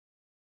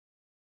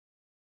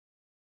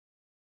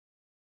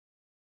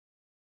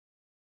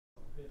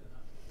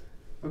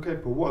Okay,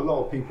 but what a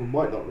lot of people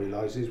might not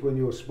realise is when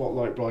your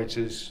spotlight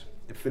writers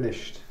have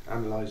finished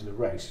analysing a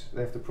race,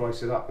 they have to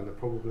price it up, and the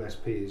probable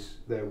SP is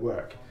their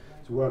work.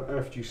 So where on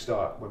earth do you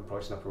start when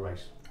pricing up a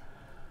race?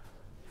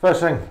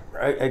 First thing,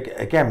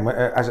 again,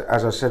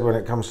 as I said, when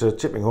it comes to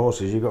tipping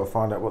horses, you've got to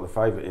find out what the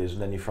favourite is,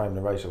 and then you frame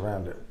the race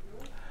around it.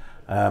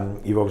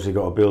 You've obviously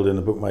got to build in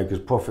the bookmaker's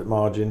profit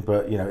margin,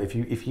 but you know, if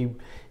you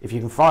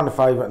can find a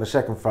favourite and a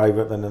second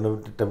favourite, then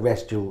the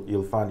rest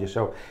you'll find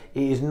yourself.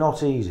 It is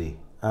not easy,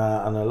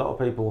 and a lot of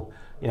people,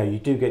 you know, you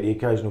do get the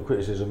occasional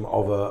criticism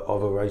of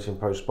a Racing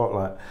Post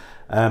spotlight.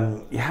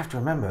 You have to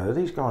remember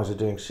these guys are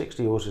doing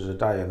 60 horses a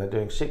day, and they're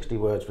doing 60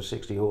 words for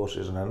 60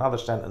 horses, and another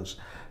sentence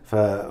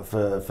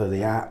for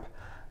the app,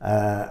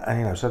 and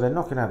you know, so they're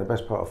knocking out the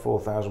best part of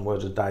 4,000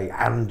 words a day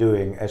and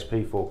doing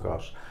SP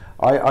forecasts.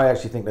 I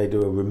actually think they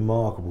do a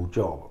remarkable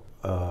job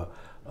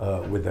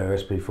with their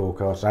SP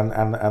forecasts and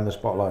the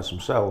spotlights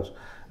themselves.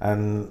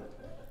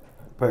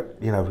 But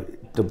you know,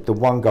 the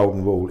one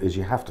golden rule is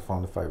you have to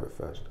find a favourite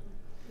first.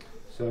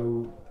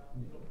 So,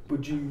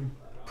 would you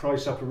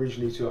price up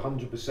originally to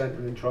 100%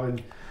 and then try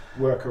and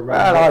work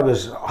around?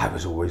 Well, I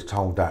was always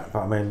told that, but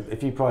I mean,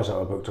 if you price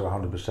up a book to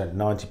 100%,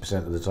 90%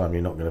 of the time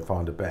you're not going to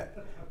find a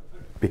bet,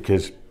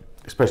 because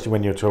especially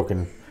when you're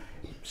talking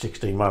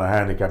 16-runner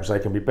handicaps, they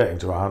can be betting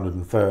to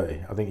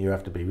 130. I think you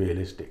have to be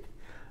realistic.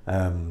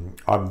 I'm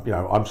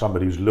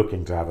somebody who's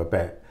looking to have a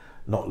bet,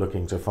 not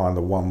looking to find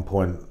the 1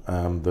 point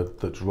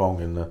that's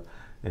wrong in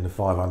the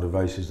 500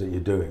 races that you're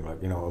doing.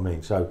 Like, you know what I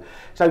mean? So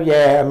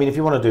yeah. I mean, if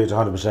you want to do it to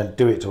 100%,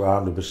 do it to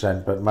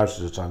 100%. But most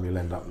of the time, you'll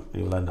end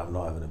up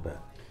not having a bet.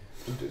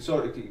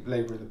 Sorry to keep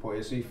labouring the point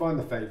here. So you find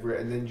the favourite,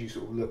 and then you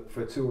sort of look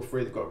for two or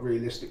three that've got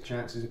realistic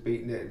chances of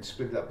beating it, and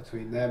split it up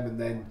between them, and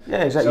then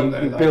yeah, exactly.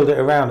 You build it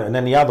around it, and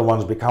then the other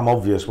ones become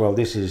obvious. Well,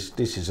 this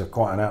is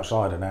quite an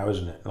outsider now,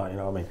 isn't it? Like, you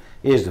know what I mean?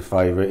 Here's the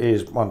favourite.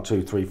 Here's 1,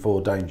 2, 3,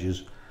 4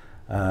 dangers,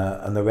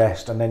 and the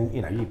rest. And then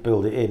you know you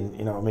build it in.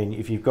 You know what I mean?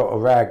 If you've got a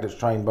rag that's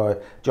trained by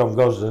John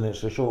Gosden,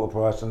 it's a shorter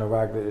price than a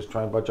rag that is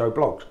trained by Joe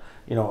Bloggs.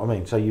 You know what I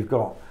mean? So you've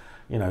got,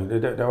 you know,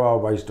 there are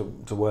ways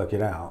to work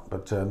it out,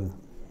 but.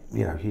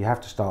 You know, you have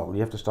to start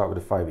with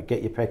a favourite.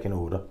 Get your pecking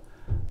order,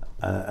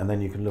 and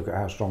then you can look at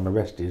how strong the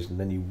rest is, and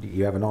then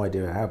you have an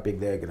idea of how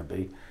big they're going to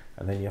be,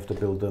 and then you have to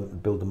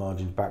build the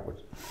margins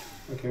backwards.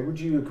 Okay, would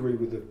you agree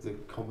with the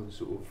common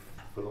sort of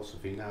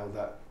philosophy now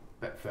that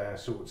Betfair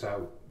sorts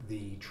out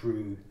the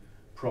true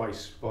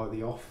price by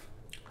the off?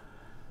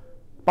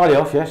 By the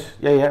off, yes,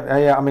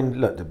 yeah. I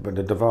mean, look,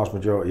 the vast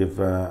majority of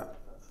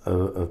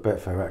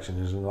Betfair action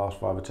is in the last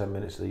 5 or 10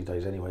 minutes these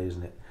days, anyway,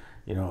 isn't it?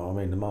 You know what I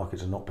mean? The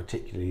markets are not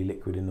particularly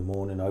liquid in the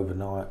morning,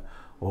 overnight,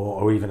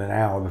 or even an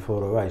hour before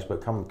the race.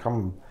 But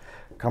come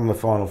the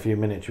final few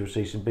minutes, you'll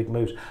see some big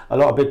moves. A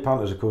lot of big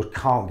punters, of course,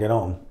 can't get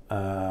on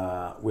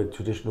with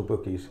traditional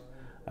bookies,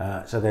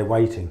 so they're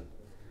waiting.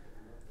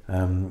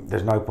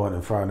 There's no point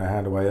in throwing their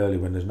hand away early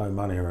when there's no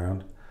money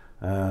around.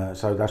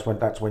 So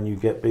that's when you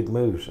get big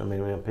moves. I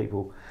mean,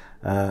 people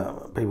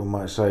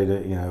might say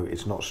that, you know,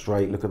 it's not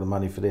straight. Look at the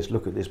money for this.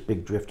 Look at this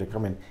big drifter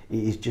coming.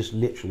 It is just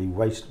literally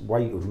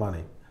weight of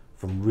money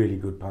from really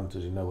good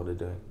punters who know what they're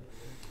doing.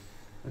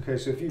 Okay,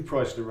 so if you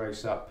price the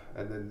race up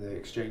and then the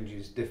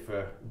exchanges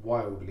differ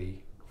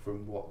wildly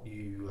from what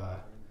you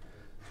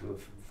sort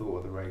of thought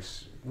of the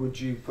race, would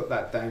you put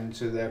that down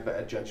to their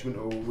better judgment,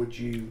 or would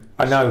you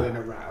still in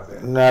a rat of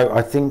it? No,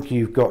 I think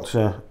you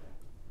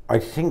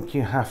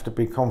have to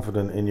be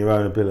confident in your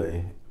own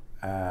ability,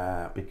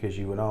 because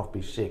you would half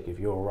be sick if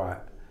you're right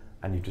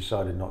and you've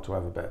decided not to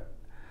have a bet.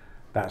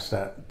 That's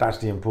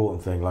the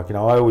important thing. Like, you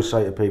know, I always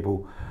say to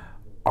people,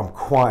 I'm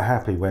quite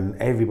happy when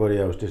everybody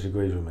else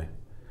disagrees with me,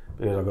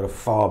 because I've got a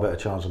far better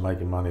chance of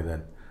making money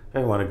then. If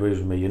everyone agrees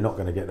with me, you're not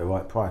going to get the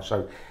right price.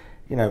 So,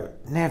 you know,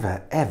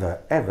 never,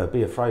 ever, ever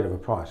be afraid of a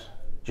price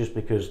just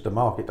because the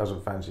market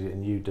doesn't fancy it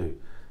and you do.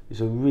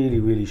 It's a really,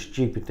 really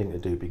stupid thing to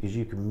do, because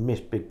you can miss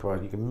big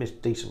price, you can miss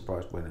decent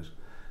priced winners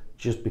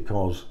just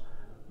because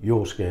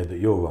you're scared that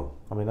you're wrong.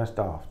 I mean, that's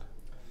daft.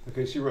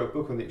 Okay, so you wrote a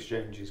book on the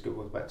exchanges, it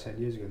was about 10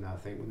 years ago now, I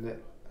think, wasn't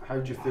it? How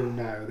do you feel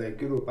now? Are they a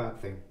good or bad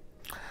thing?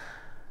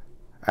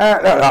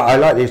 I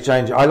like the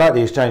exchange. I like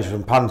the exchange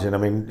from punting. I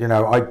mean, you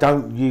know, I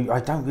don't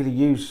really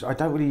use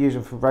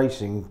them for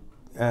racing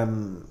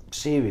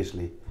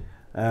seriously.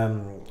 I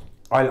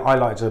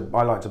like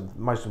to.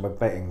 Most of my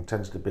betting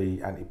tends to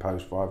be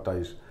Ante-Post 5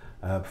 days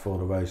before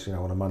the race. You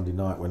know, on a Monday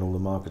night when all the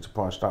markets are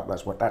priced up.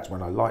 That's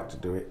when I like to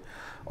do it.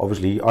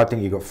 Obviously, I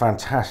think you've got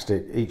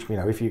fantastic each. You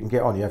know, if you can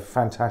get on, you have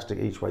fantastic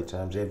each way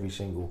terms every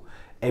single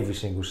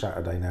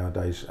Saturday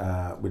nowadays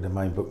with the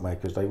main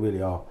bookmakers. They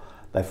really are.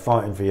 They're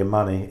fighting for your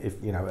money.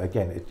 If you know,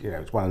 again,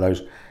 it's one of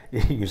those.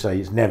 You can say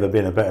it's never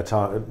been a better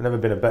time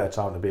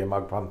to be a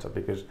mug punter,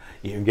 because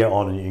you can get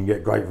on and you can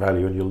get great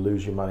value, and you'll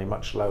lose your money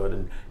much slower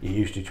than you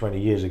used to 20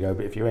 years ago.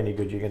 But if you're any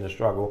good, you're going to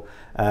struggle.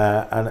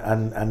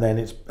 And then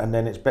it's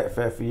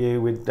Betfair for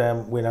you with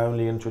win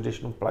only and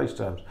traditional place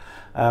terms.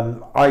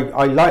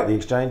 I like the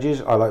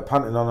exchanges. I like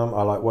punting on them.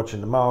 I like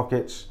watching the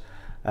markets.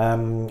 I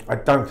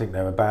don't think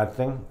they're a bad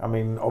thing. I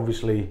mean,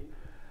 obviously,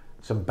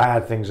 some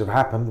bad things have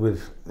happened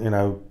with, you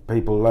know,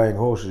 people laying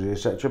horses,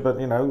 etc. But,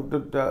 you know,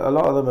 a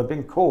lot of them have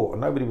been caught,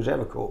 and nobody was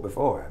ever caught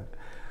beforehand.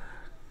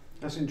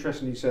 That's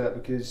interesting you say that,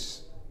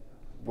 because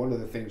one of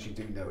the things you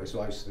do notice,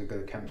 I used to go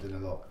to Kempton a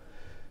lot,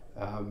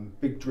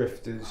 big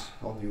drifters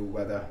on the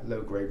all-weather,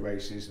 low-grade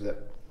races,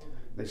 that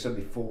they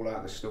suddenly fall out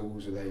of the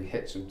stalls or they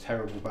hit some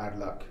terrible bad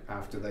luck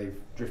after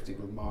they've drifted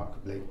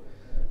remarkably.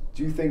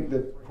 Do you think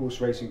that horse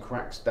racing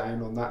cracks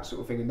down on that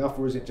sort of thing enough,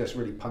 or is it just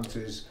really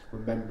punters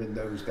remembering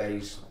those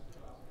days?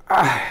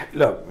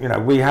 Look, you know,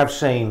 we have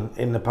seen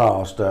in the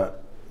past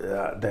that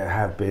there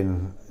have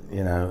been,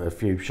 you know, a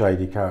few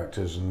shady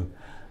characters and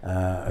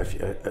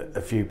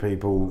a few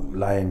people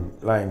laying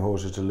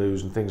horses to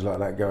lose and things like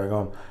that going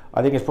on.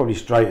 I think it's probably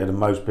straighter than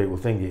most people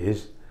think it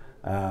is.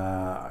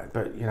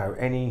 But, you know,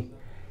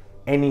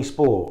 any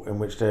sport in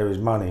which there is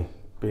money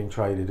being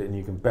traded and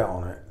you can bet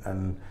on it,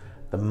 and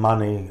the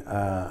money,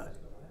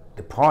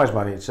 the prize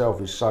money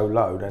itself is so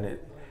low, then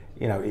it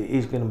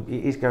is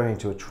going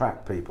to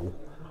attract people.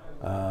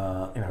 You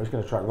know, it's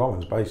going to attract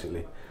Romans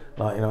basically,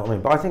 like, you know what I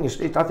mean. But I think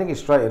it's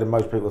straighter than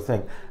most people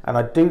think, and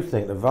I do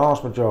think the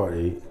vast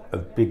majority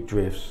of big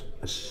drifts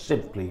are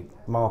simply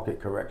market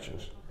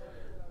corrections.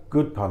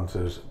 Good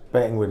punters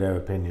betting with their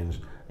opinions,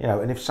 you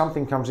know, and if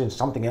something comes in,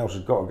 something else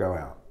has got to go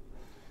out.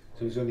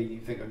 So you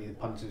think only the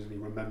punters only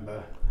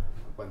remember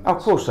when? Of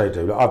course they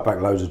do. Look, I've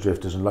backed loads of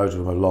drifters and loads of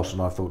them have lost,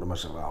 and I thought to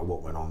myself, oh,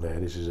 what went on there?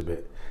 This is a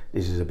bit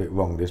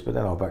wrong. But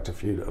then I backed a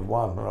few that have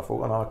won, and I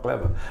thought, oh,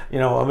 clever. You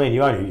know what I mean?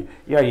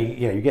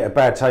 You get a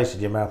bad taste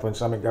in your mouth when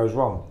something goes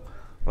wrong,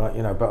 right?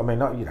 You know. But I mean,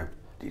 not, you know,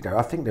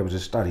 I think there was a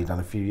study done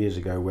a few years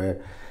ago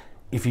where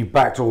if you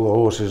backed all the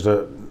horses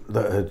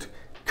that had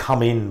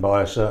come in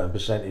by a certain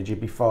percentage, you'd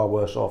be far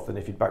worse off than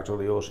if you'd backed all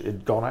the horses that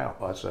had gone out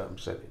by a certain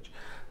percentage.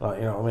 Like,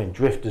 you know what I mean?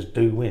 Drifters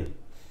do win.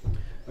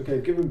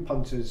 Okay, given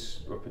punters,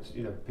 or,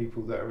 you know,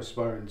 people that are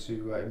aspiring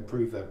to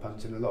improve their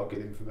punting, a lot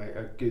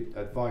of good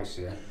advice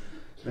here.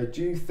 Now,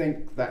 do you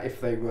think that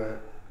if they were,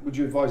 would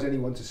you advise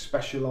anyone to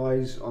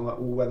specialise on like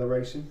all-weather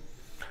racing?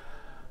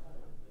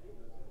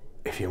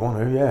 If you want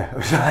to, yeah.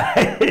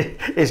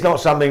 It's not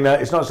something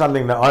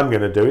that I'm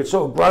going to do. It's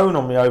sort of grown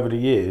on me over the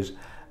years.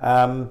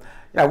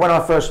 Yeah, when I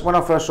first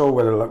saw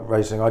all-weather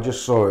racing, I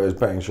just saw it as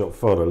betting shop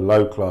fodder,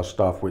 low-class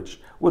stuff, which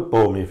would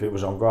bore me if it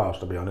was on grass,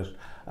 to be honest.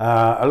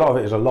 A lot of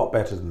it is a lot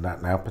better than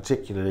that now,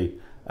 particularly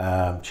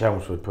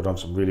Chelmsford put on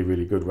some really,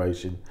 really good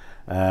racing,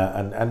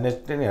 and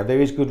there's, you know,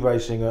 there is good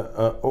racing at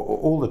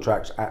all the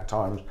tracks at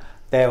times.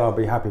 There, I'll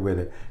be happy with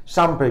it.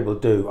 Some people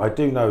do. I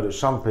do know that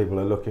some people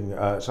are looking.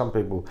 Some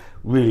people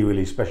really,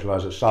 really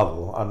specialise at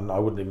Southwell, and I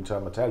wouldn't even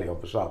turn my telly on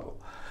for Southwell.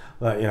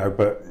 You know,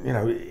 but you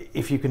know,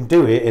 if you can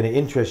do it and it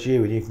interests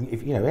you, and you can,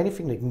 if you know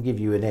anything that can give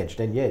you an edge,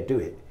 then yeah, do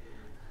it.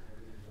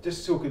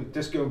 Just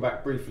going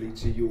back briefly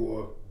to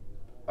your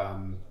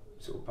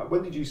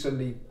when did you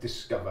suddenly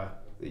discover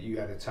that you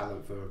had a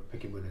talent for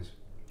picking winners?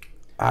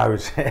 I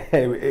would say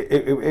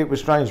it was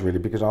strange, really,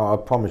 because I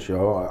promise you,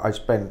 I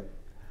spent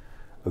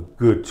a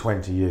good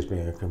 20 years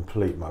being a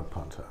complete mug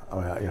punter. I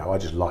mean, you know, I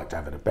just liked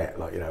having a bet,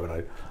 like, you know,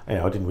 and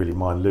I didn't really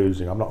mind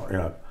losing. I'm not, you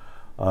know,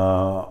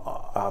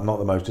 I'm not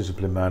the most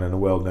disciplined man in the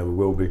world, never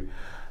will be.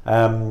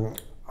 I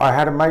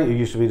had a mate who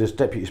used to be this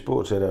deputy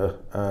sports editor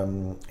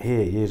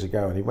here years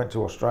ago, and he went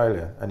to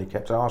Australia, and he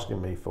kept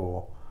asking me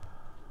for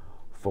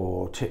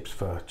tips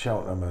for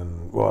Cheltenham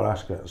and Royal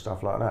Ascot and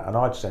stuff like that, and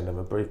I'd send him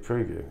a brief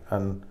preview,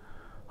 and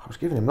I was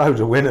giving him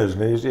loads of winners,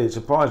 and it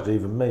surprised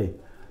even me.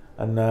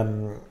 And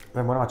then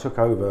when I took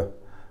over,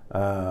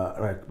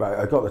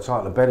 I got the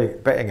title of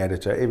betting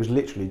editor. It was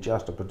literally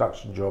just a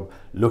production job,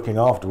 looking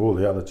after all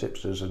the other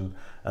tipsters and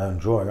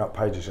drawing up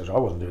pages. I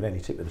wasn't doing any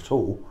tipping at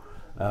all.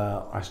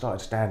 I started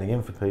standing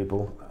in for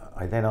people.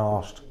 I then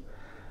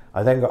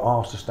got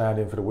asked to stand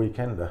in for the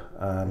Weekender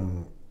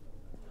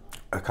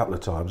a couple of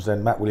times.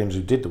 Then Matt Williams,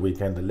 who did the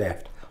Weekender,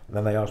 left, and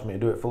then they asked me to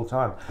do it full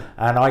time,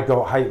 and I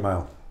got hate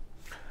mail.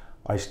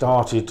 I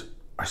started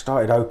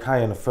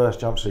okay in the first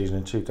jump season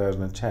in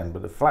 2010,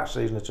 but the flat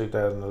season of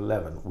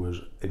 2011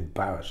 was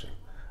embarrassing.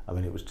 I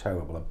mean, it was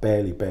terrible. I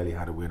barely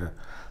had a winner.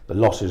 The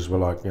losses were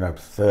like, you know,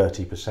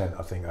 30%,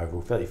 I think,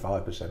 overall,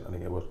 35%, I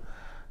think it was.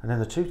 And then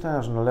the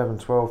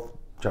 2011-12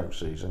 jump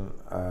season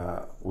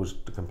was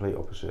the complete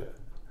opposite.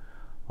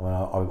 I mean,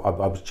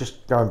 I was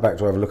just going back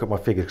to have a look at my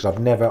figures, because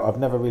I've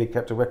never really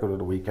kept a record of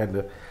the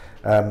Weekender.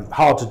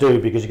 Hard to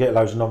do because you get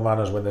loads of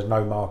non-runners when there's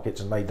no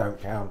markets and they don't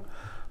count.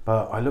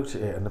 But I looked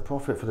at it, and the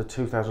profit for the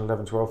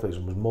 2011-12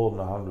 season was more than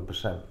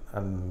 100%,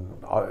 and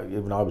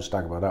even I was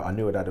staggered by that. I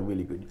knew I'd had a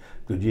really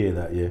good year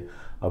that year.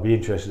 I'll be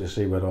interested to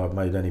see whether I've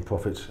made any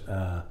profits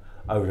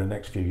over the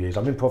next few years.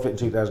 I'm in profit in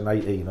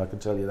 2018, I can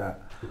tell you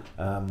that.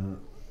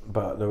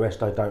 But the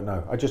rest I don't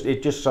know.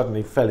 It just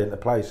suddenly fell into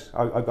place.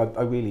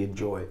 I really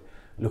enjoy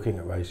looking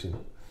at racing.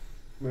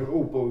 Well, it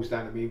all boils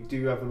down to me. Do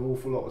you have an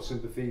awful lot of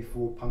sympathy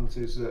for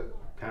punters that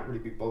can't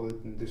really be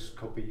bothered and just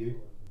copy you?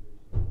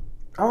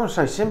 I wouldn't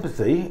say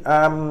sympathy.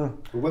 Well,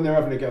 when they're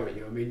having a go at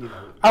you, I mean, you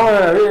know.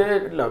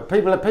 Oh, look,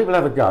 people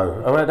have a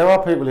go. There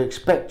are people who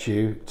expect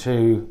you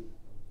to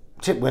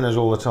tip winners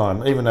all the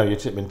time, even though you're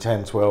tipping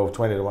 10, 12,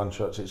 20 to 1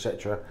 shots,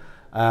 etc.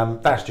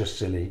 That's just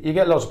silly. You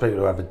get lots of people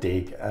who have a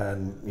dig,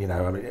 and you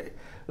know, I mean,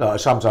 like,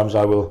 sometimes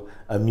I will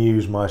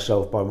amuse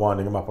myself by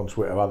winding them up on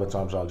Twitter. Other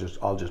times I'll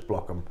just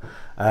block them.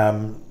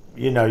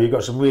 You know, you've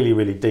got some really,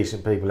 really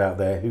decent people out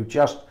there who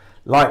just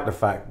like the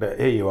fact that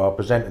here you are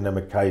presenting them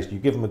a case, you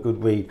give them a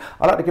good read.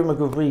 I like to give them a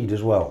good read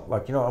as well,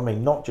 like, you know what I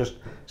mean, not just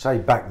say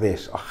back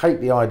this. I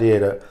hate the idea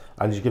that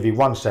I just give you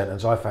one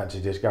sentence, I fancy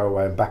this, go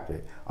away and back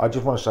it. I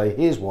just want to say,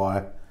 here's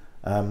why.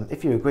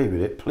 If you agree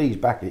with it, please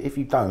back it. If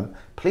you don't,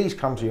 please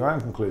come to your own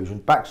conclusion,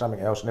 back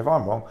something else, and if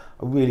I'm wrong,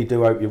 I really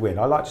do hope you win.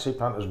 I like to see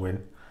punters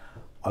win.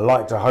 I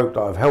like to hope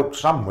that I've helped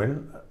some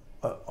win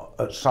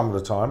at some of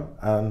the time,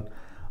 and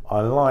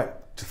I like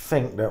to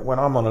think that when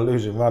I'm on a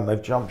losing run,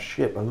 they've jumped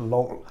ship a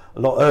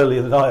lot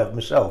earlier than I have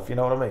myself. You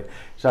know what I mean?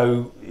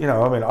 So, you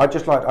know, I mean,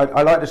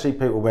 I like to see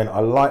people win. I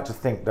like to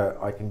think that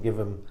I can give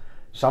them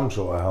some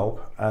sort of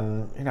help,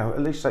 and you know,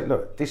 at least say,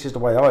 look, this is the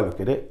way I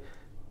look at it.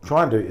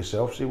 Try and do it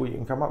yourself. See what you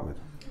can come up with.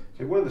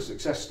 So one of the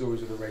success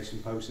stories of the Racing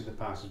Post in the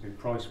past has been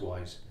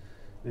Pricewise.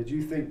 Now, do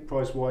you think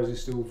Pricewise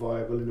is still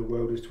viable in the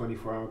world as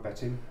 24-hour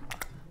betting?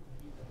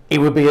 It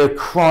would be a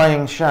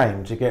crying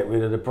shame to get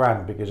rid of the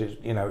brand, because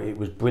it's, you know, it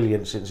was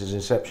brilliant since its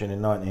inception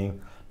in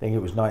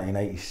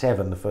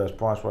 1987. The first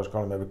Pricewise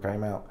column ever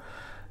came out,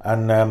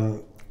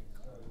 and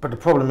but the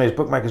problem is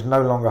bookmakers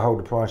no longer hold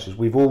the prices.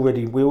 We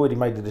already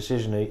made the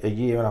decision a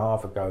year and a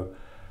half ago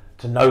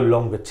to no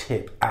longer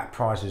tip at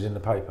prices in the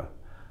paper,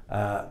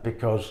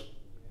 because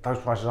those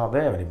prices aren't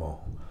there anymore.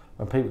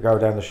 When people go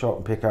down the shop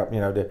and pick up, you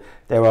know,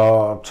 there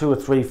are 2 or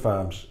 3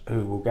 firms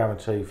who will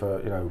guarantee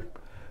for, you know,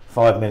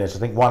 5 minutes. I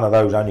think one of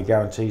those only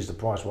guarantees the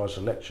Pricewise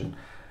selection,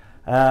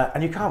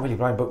 and you can't really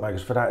blame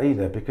bookmakers for that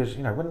either, because,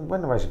 you know,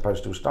 when the Racing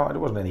Post still started,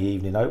 there wasn't any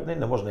evening opening,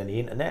 there wasn't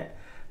any internet.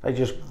 They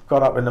just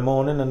got up in the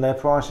morning, and their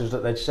prices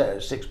that they'd set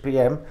at 6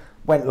 p.m.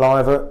 went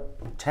live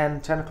at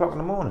 10 o'clock in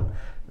the morning.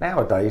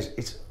 Nowadays,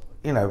 it's,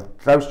 you know,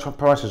 those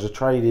prices are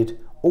traded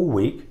all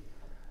week.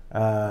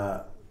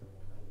 The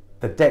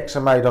decks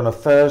are made on a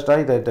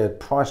Thursday. They're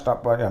priced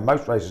up by, you know,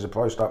 most races are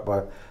priced up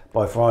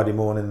by Friday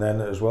morning then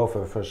as well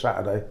for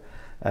Saturday.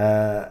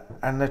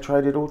 And they're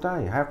traded all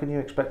day. How can you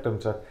expect them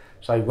to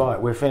say, right,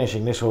 we're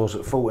finishing this horse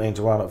at 14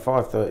 to 1 at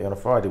 5:30 on a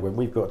Friday, when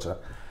we've got to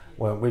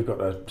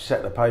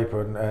set the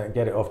paper and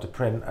get it off to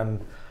print,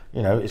 and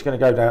you know, it's going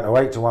to go down to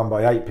 8 to 1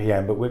 by 8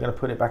 p.m, but we're going to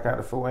put it back out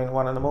to 14 to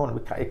 1 in the morning.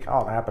 It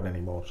can't happen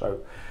anymore. So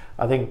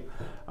I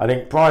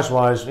think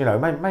price-wise, you know,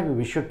 maybe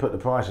we should put the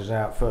prices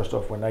out first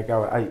off when they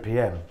go at 8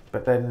 p.m,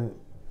 but then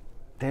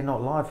they're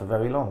not live for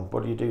very long.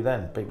 What do you do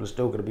then? People are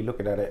still going to be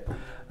looking at it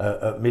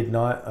at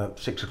midnight, at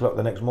 6 o'clock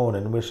the next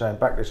morning, and we're saying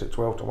back this at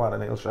 12 to 1,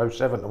 and it'll show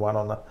 7 to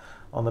 1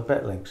 on the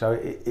bet link. So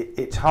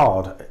it's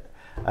hard.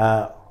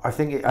 I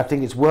think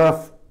it's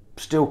worth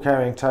still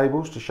carrying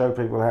tables to show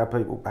people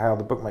how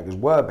the bookmakers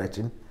were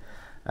betting,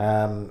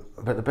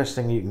 but the best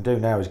thing you can do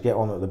now is get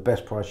on at the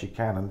best price you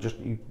can,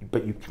 and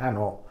but you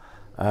cannot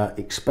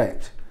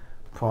expect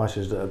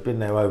prices that have been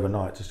there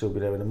overnight to still be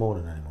there in the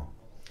morning anymore.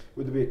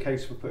 Would there be a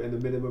case for putting the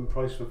minimum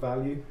price for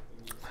value?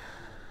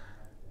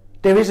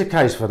 There is a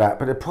case for that,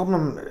 but the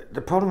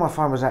problem I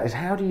find with that is,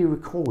 how do you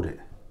record it?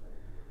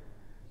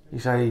 You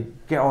say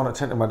get on at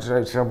 10 to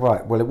 1. So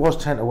right, well, it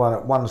was 10 to 1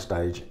 at one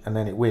stage, and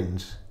then it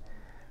wins.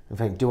 And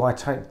think, do I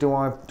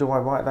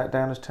write that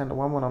down as 10 to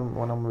 1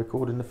 when I'm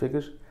recording the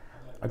figures?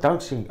 I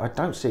don't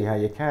see how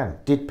you can.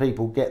 Did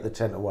people get the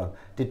 10 to 1?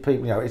 Did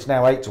people, you know, it's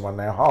now 8 to 1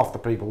 now. Half the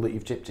people that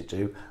you've tipped it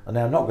to are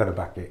now not going to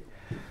back it.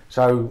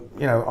 So,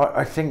 you know,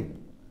 I think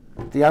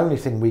the only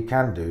thing we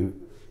can do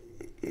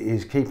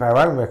is keep our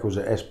own records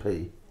at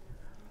SP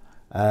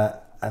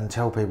and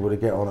tell people to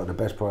get on at the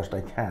best price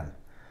they can.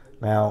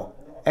 Now,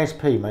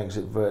 SP makes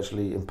it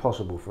virtually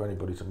impossible for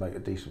anybody to make a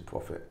decent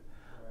profit.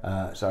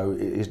 So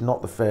it is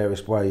not the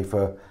fairest way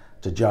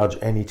to judge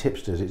any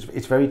tipsters.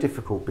 It's very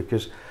difficult,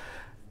 because,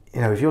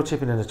 you know, if you're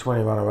tipping in a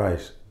 20-runner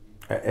race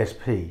at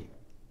SP,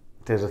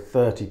 there's a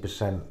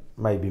 30%,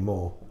 maybe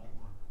more,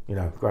 you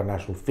know, Grand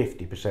National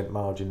 50%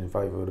 margin in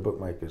favour of the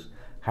bookmakers.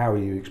 How are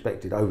you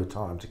expected over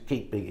time to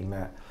keep beating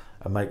that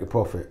and make a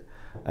profit?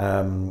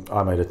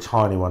 I made a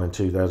tiny one in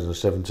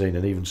 2017,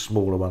 an even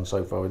smaller one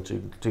so far in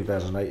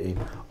 2018,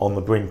 on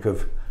the brink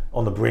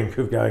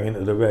of going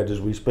into the red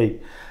as we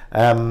speak.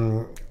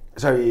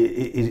 So it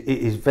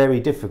is very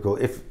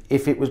difficult.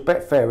 If it was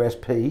Betfair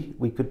SP,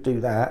 we could do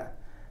that.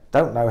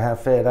 Don't know how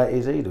fair that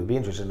is either. It'd be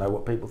interesting to know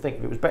what people think.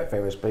 If it was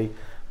Betfair SP,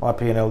 my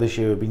P&L this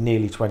year would be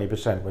nearly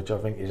 20%, which I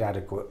think is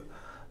adequate.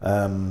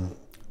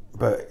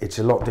 But it's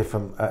a lot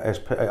different at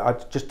SP. I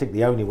just think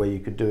the only way you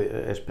could do it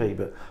at SP,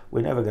 but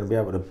we're never going to be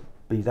able to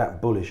be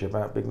that bullish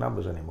about big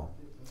numbers anymore.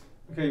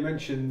 Okay, you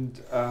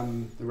mentioned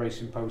the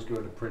Racing Post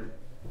going to print.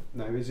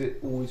 Now, is it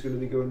always going to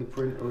be going to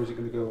print, or is it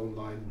going to go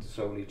online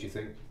solely, do you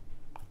think?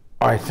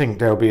 I think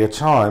there'll be a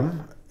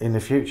time in the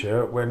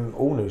future when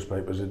all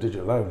newspapers are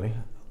digital only.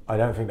 I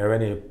don't think there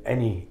are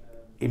any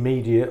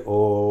immediate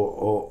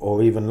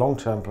or even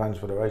long-term plans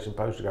for the Racing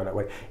Post to go that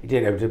way.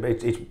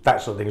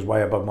 That sort of thing is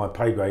way above my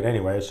pay grade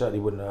anyway. I certainly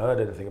wouldn't have heard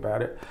anything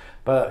about it.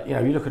 But you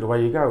know, you look at the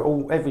way you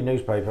go. Every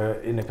newspaper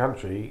in the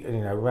country,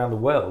 you know, around the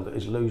world,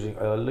 is losing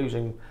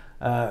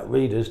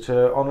readers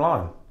to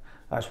online.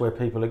 That's where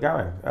people are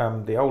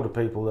going. The older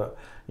people that,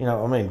 you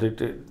know what I mean,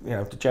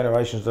 the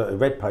generations that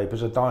read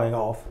papers are dying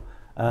off,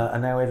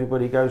 and now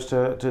everybody goes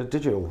to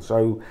digital.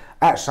 So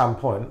at some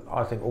point,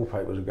 I think all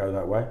papers will go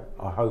that way.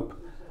 I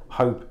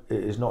hope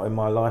it is not in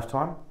my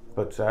lifetime,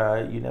 but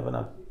you never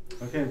know.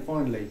 Okay, and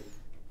finally,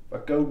 a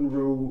golden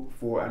rule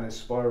for an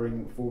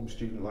aspiring form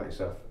student like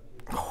yourself.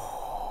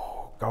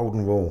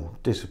 Golden rule: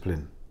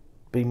 discipline.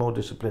 Be more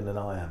disciplined than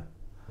I am.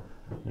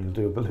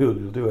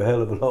 You'll do a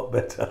hell of a lot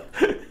better.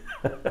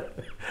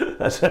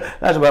 That's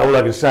about all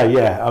I can say.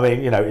 Yeah, I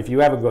mean, you know, if you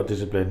haven't got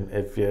discipline,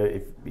 if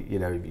you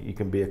know, if you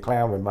can be a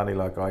clown with money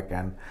like I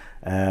can,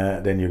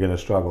 then you're going to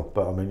struggle.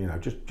 But I mean, you know,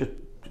 just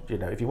you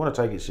know, if you want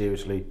to take it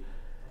seriously,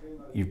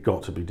 you've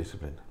got to be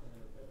disciplined.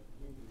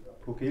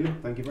 Paul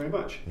Kealy, thank you very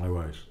much. No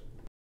worries.